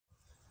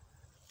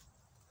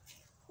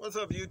What's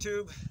up,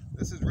 YouTube?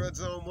 This is Red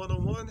Zone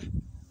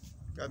 101.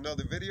 Got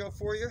another video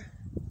for you.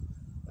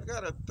 I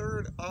got a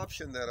third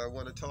option that I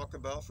want to talk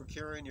about for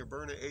carrying your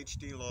Byrna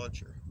HD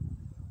launcher.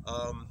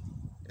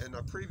 In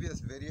a previous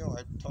video,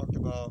 I talked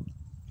about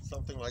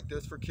something like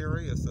this for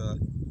carry. It's a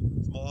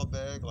small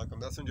bag, like a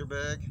messenger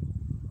bag.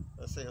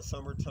 Let's say a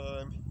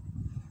summertime.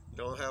 You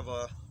don't have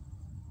a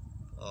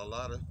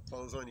lot of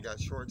clothes on. You got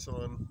shorts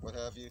on, what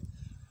have you.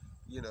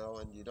 You know,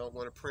 and you don't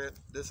want to print.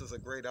 This is a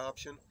great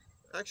option.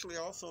 Actually,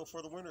 also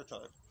for the winter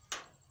time.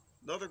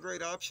 Another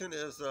great option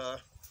is a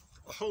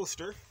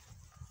holster,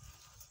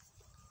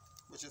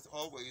 which is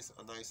always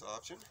a nice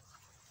option.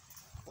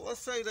 Well,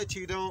 let's say that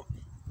you don't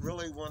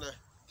really want to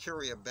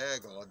carry a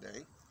bag all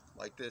day,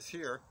 like this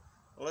here.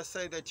 Well, let's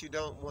say that you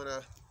don't want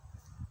to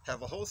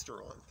have a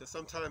holster on, because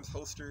sometimes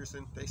holsters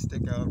and they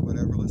stick out,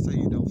 whatever. Let's say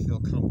you don't feel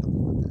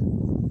comfortable with that.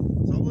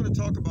 So I want to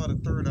talk about a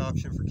third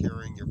option for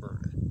carrying your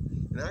Byrna.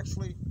 And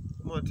actually,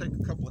 I'm going to take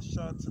a couple of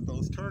shots at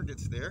those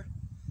targets there.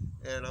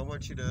 And I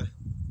want you to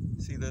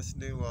see this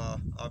new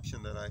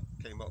option that I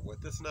came up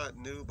with. It's not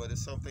new, but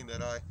it's something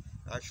that I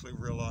actually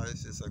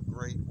realized is a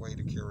great way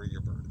to carry your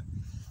Byrna.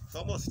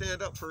 So I'm going to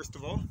stand up first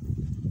of all.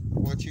 I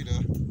want you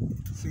to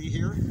see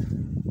here.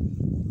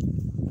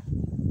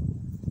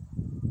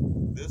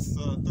 This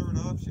third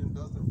option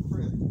doesn't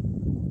print.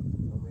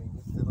 I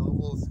mean, you can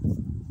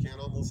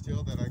almost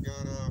tell that I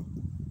got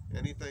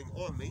anything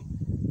on me.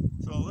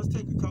 So let's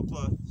take a couple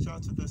of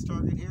shots at this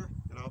target here,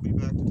 and I'll be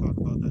back to talk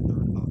about that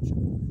third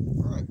option.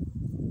 Alright.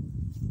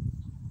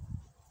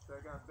 So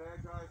I got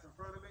bad guys in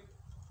front of me.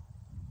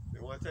 They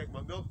want to take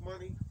my milk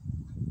money.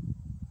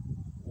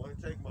 They want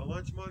to take my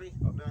lunch money.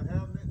 I'm not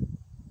having it.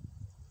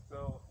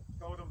 So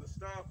I told them to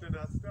stop. They're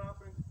not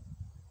stopping.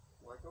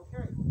 I'm like,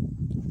 okay.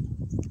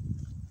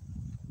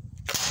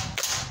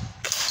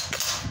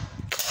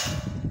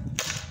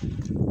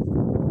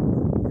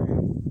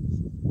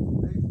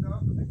 They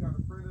stop, and they got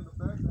a friend in the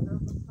back that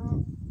has to stop.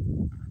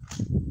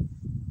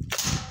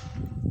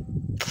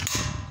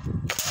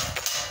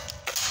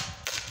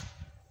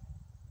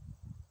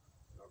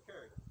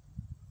 Okay,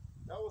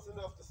 that was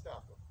enough to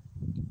stop them.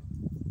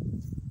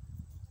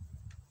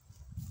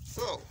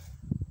 So,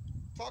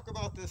 talk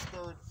about this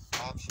third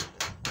option.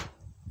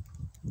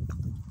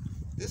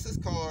 This is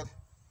called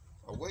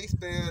a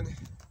waistband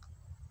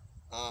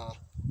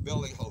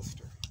belly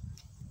holster.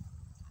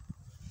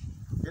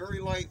 Very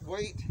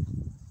lightweight.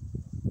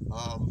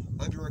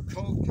 Under a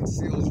coat,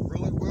 conceals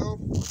really well.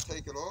 Let's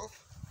take it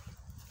off.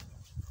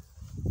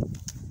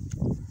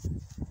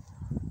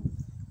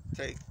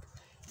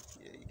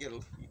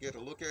 You get a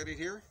look at it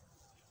here.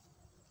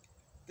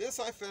 This,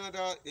 I found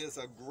out, is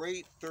a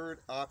great third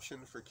option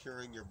for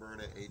carrying your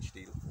Byrna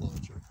HD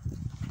launcher.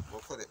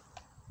 We'll put it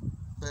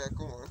back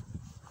on.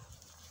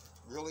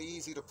 Really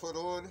easy to put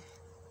on.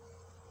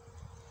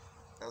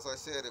 As I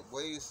said, it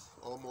weighs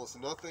almost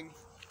nothing.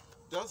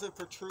 Doesn't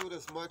protrude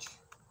as much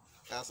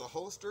as a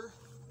holster.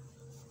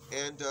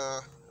 And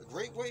a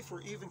great way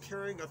for even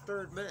carrying a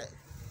third mag.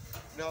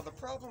 Now, the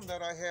problem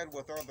that I had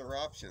with other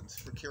options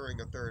for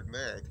carrying a third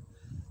mag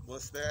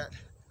was that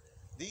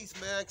these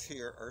mags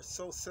here are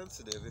so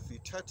sensitive. If you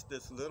touch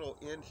this little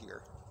end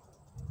here,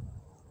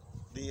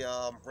 the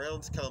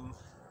rounds come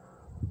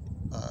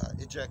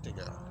ejecting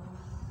out.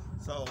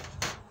 So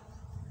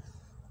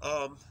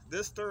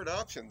this third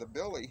option, the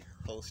belly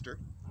holster,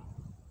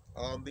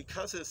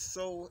 because it's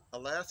so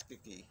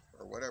elasticy,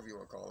 or whatever you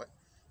want to call it,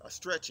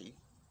 stretchy,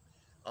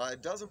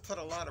 it doesn't put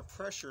a lot of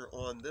pressure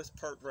on this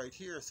part right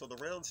here, so the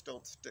rounds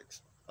don't stick,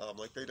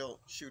 like they don't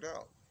shoot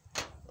out.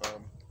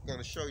 I'm going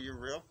to show you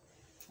real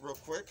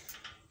quick.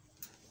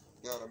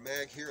 Got a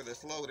mag here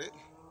that's loaded.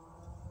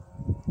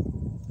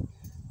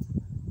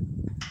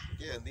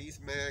 Again,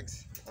 these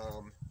mags,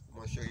 I'm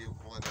going to show you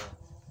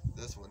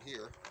this one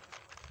here.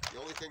 The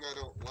only thing I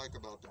don't like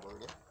about the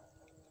Byrna,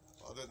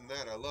 other than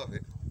that, I love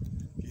it.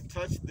 If you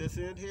touch this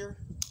end here,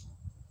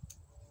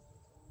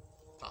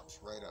 pops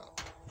right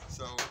out.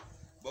 So,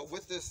 but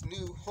with this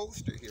new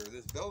holster here,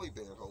 this belly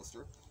band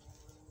holster,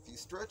 if you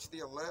stretch the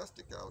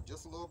elastic out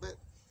just a little bit,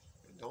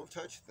 and don't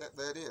touch that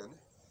end,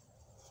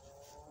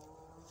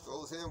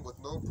 goes in with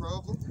no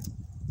problem.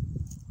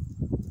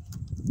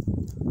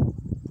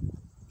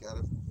 Got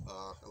an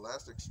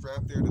elastic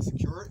strap there to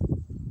secure it,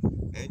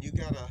 and you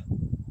got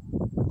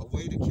a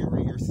way to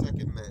carry your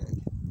second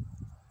mag.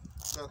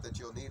 Not that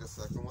you'll need a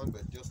second one,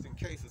 but just in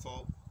case, it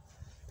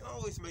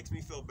always makes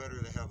me feel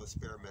better to have a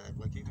spare mag,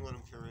 like even when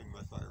I'm carrying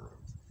my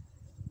firearms.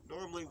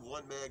 Normally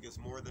one mag is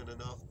more than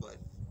enough, but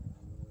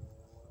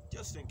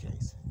just in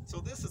case. So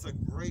this is a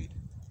great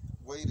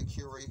way to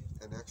carry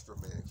an extra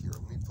mag here.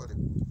 Let me put it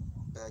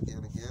back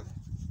in again.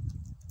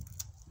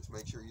 Just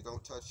make sure you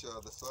don't touch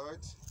the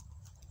sides.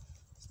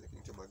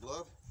 Sticking to my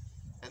glove.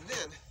 And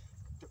then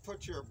to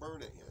put your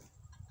Byrna in,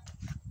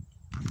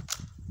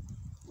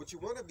 what you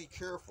want to be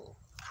careful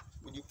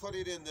when you put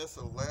it in this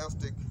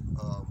elastic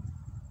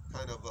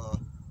kind of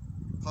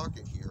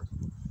pocket here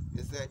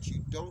is that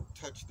you don't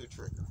touch the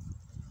trigger.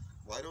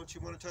 Why don't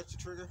you want to touch the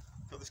trigger?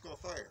 Because it's going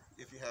to fire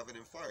if you have it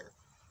in fire.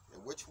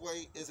 And which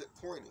way is it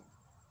pointing?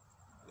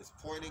 is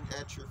pointing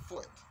at your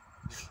foot.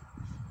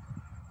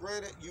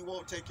 Granted, you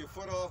won't take your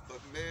foot off, but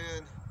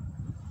man,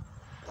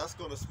 that's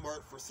going to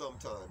smart for some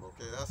time,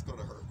 okay? That's going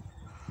to hurt.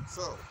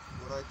 So,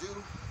 what I do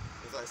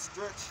is I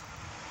stretch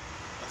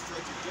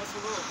it just a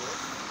little bit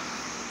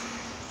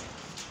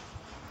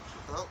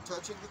without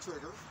touching the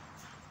trigger.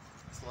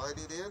 Slide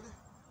it in,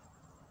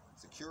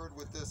 secured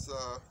with this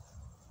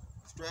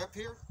strap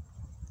here,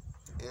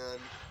 and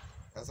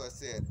as I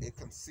said, it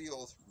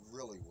conceals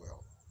really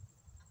well.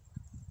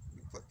 Let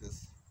me put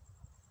this,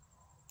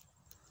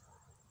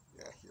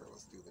 yeah, here,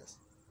 let's do this.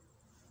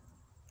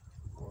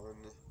 1,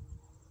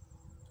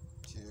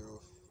 2,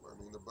 I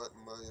mean the button,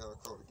 my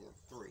code again,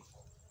 3.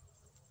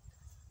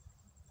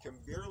 Can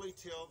barely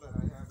tell that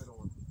I have it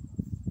on.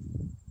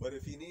 But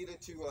if you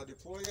needed to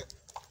deploy it,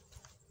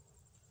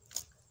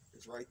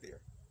 it's right there.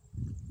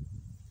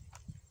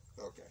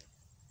 Okay.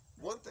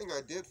 One thing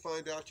I did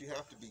find out you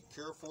have to be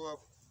careful of,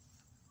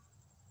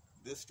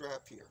 this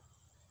strap here.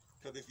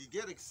 Because if you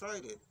get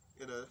excited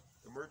in an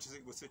emergency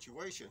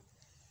situation,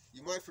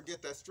 you might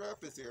forget that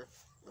strap is there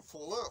and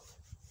pull up.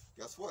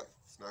 Guess what?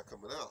 It's not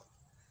coming out.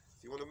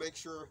 So you want to make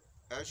sure,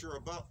 as you're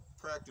about,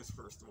 practice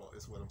first of all,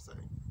 is what I'm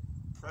saying.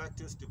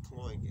 Practice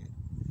deploying it.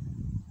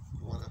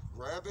 You want to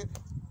grab it,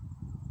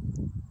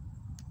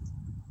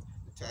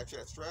 attach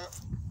that strap,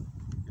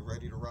 you're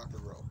ready to rock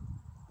and roll.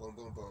 Boom,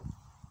 boom, boom.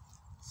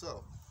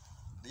 So,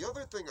 the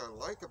other thing I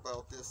like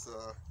about this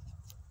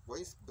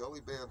waist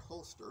belly band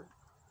holster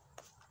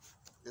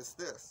is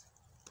this.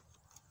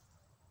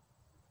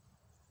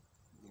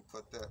 You can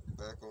put that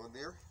back on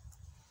there.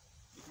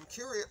 You can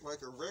carry it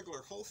like a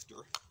regular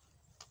holster,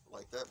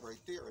 like that right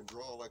there, and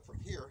draw like from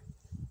here.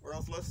 Or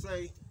else, let's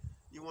say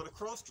you want to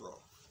cross draw.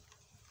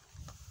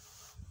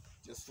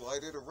 Just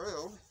slide it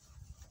around.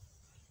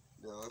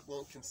 Now, it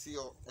won't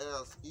conceal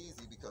as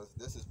easy because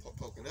this is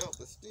poking out,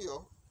 but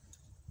still,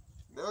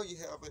 now you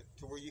have it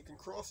to where you can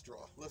cross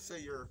draw. Let's say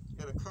you're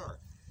in a car.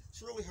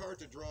 It's really hard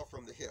to draw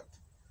from the hip.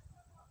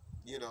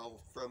 You know,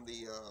 from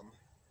the,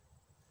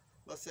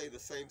 let's say the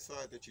same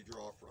side that you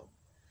draw from.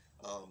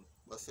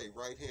 Let's say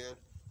right hand,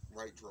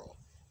 right draw.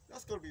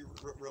 That's going to be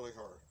really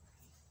hard.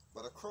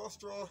 But a cross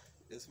draw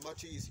is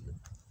much easier.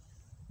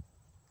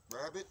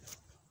 Grab it,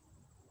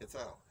 it's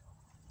out.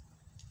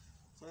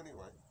 So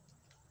anyway,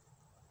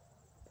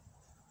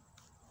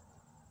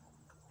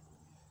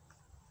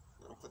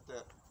 I'll put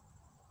that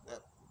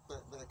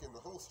back in the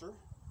holster.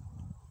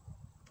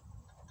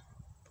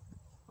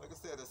 Like I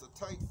said, it's a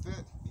tight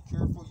fit. Be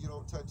careful you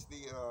don't touch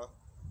the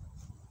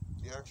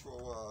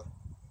actual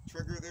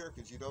trigger there,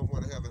 because you don't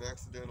want to have an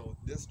accidental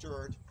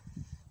discharge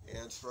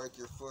and strike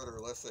your foot, or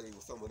let's say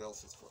someone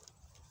else's foot.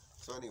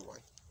 So anyway,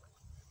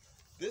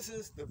 this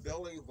is the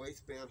belly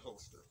waistband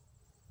holster.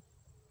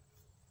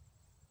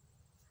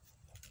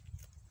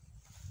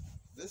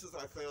 This is,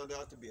 I found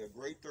out, to be a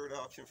great third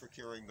option for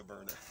carrying the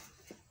Byrna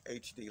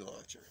HD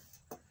Launcher.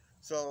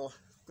 So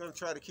I'm going to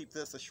try to keep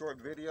this a short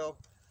video.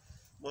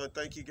 I want to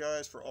thank you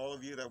guys for all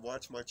of you that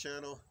watch my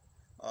channel.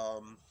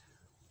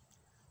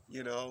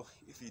 You know,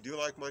 if you do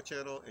like my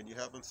channel and you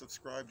haven't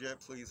subscribed yet,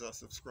 please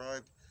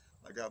subscribe.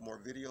 I got more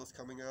videos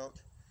coming out.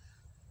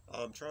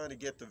 I'm trying to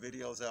get the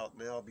videos out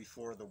now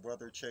before the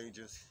weather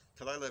changes,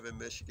 because I live in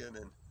Michigan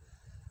and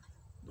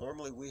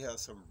normally we have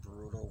some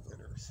brutal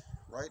winters.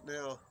 Right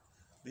now,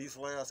 these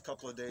last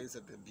couple of days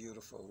have been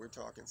beautiful. We're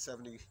talking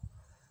 70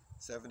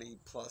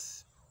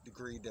 plus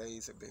degree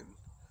days have been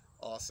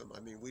awesome. I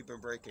mean, we've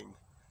been breaking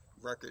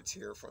records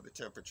here for the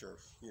temperature,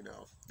 you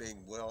know, being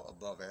well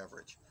above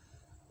average.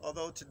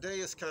 Although today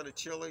is kind of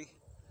chilly,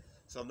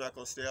 so I'm not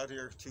going to stay out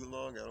here too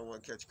long. I don't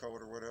want to catch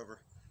cold or whatever.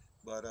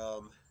 But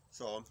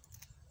so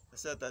I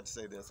said that to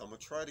say this. I'm going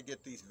to try to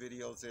get these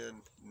videos in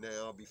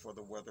now before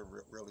the weather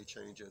really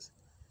changes.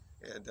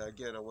 And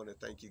again, I want to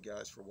thank you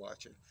guys for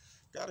watching.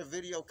 Got a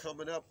video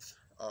coming up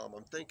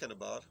I'm thinking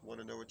about.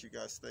 Want to know what you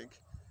guys think.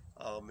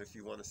 If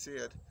you want to see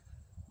it.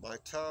 My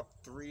top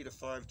 3 to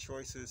 5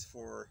 choices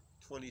for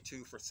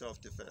 22 for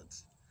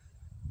self-defense.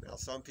 Now,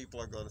 some people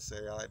are going to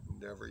say I'd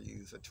never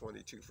use a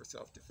 22 for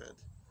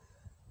self-defense.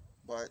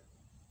 But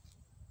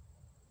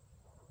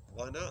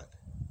why not?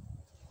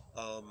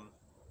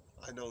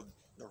 I know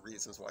the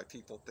reasons why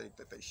people think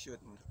that they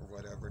shouldn't or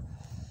whatever.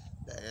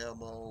 The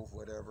ammo,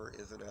 whatever,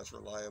 isn't as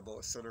reliable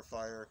as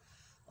centerfire.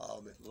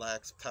 It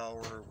lacks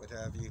power, what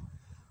have you.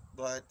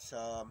 But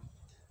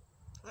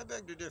I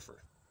beg to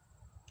differ.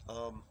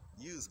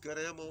 Use good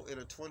ammo in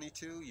a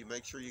 22. You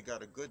make sure you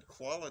got a good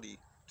quality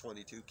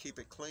 22. Keep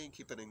it clean,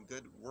 keep it in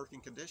good working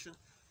condition.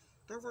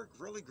 They work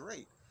really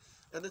great.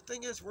 And the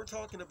thing is, we're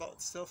talking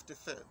about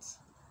self-defense.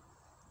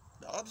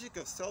 The object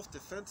of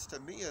self-defense to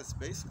me is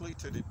basically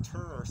to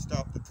deter or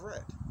stop the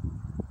threat.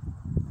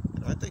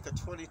 And I think a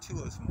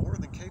 22 is more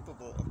than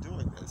capable of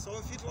doing that. So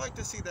if you'd like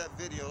to see that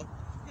video,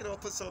 you know,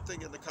 put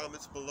something in the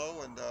comments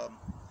below, and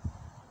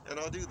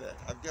I'll do that.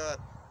 I've got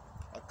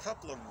a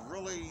couple of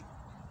really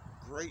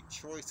great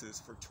choices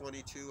for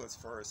 22 as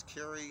far as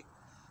carry,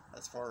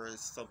 as far as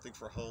something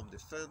for home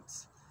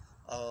defense.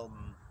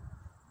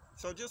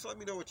 So just let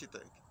me know what you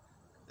think.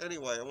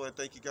 Anyway, I want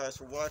to thank you guys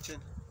for watching.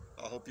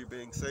 I hope you're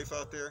being safe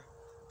out there.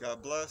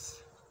 God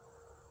bless.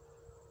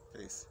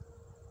 Peace.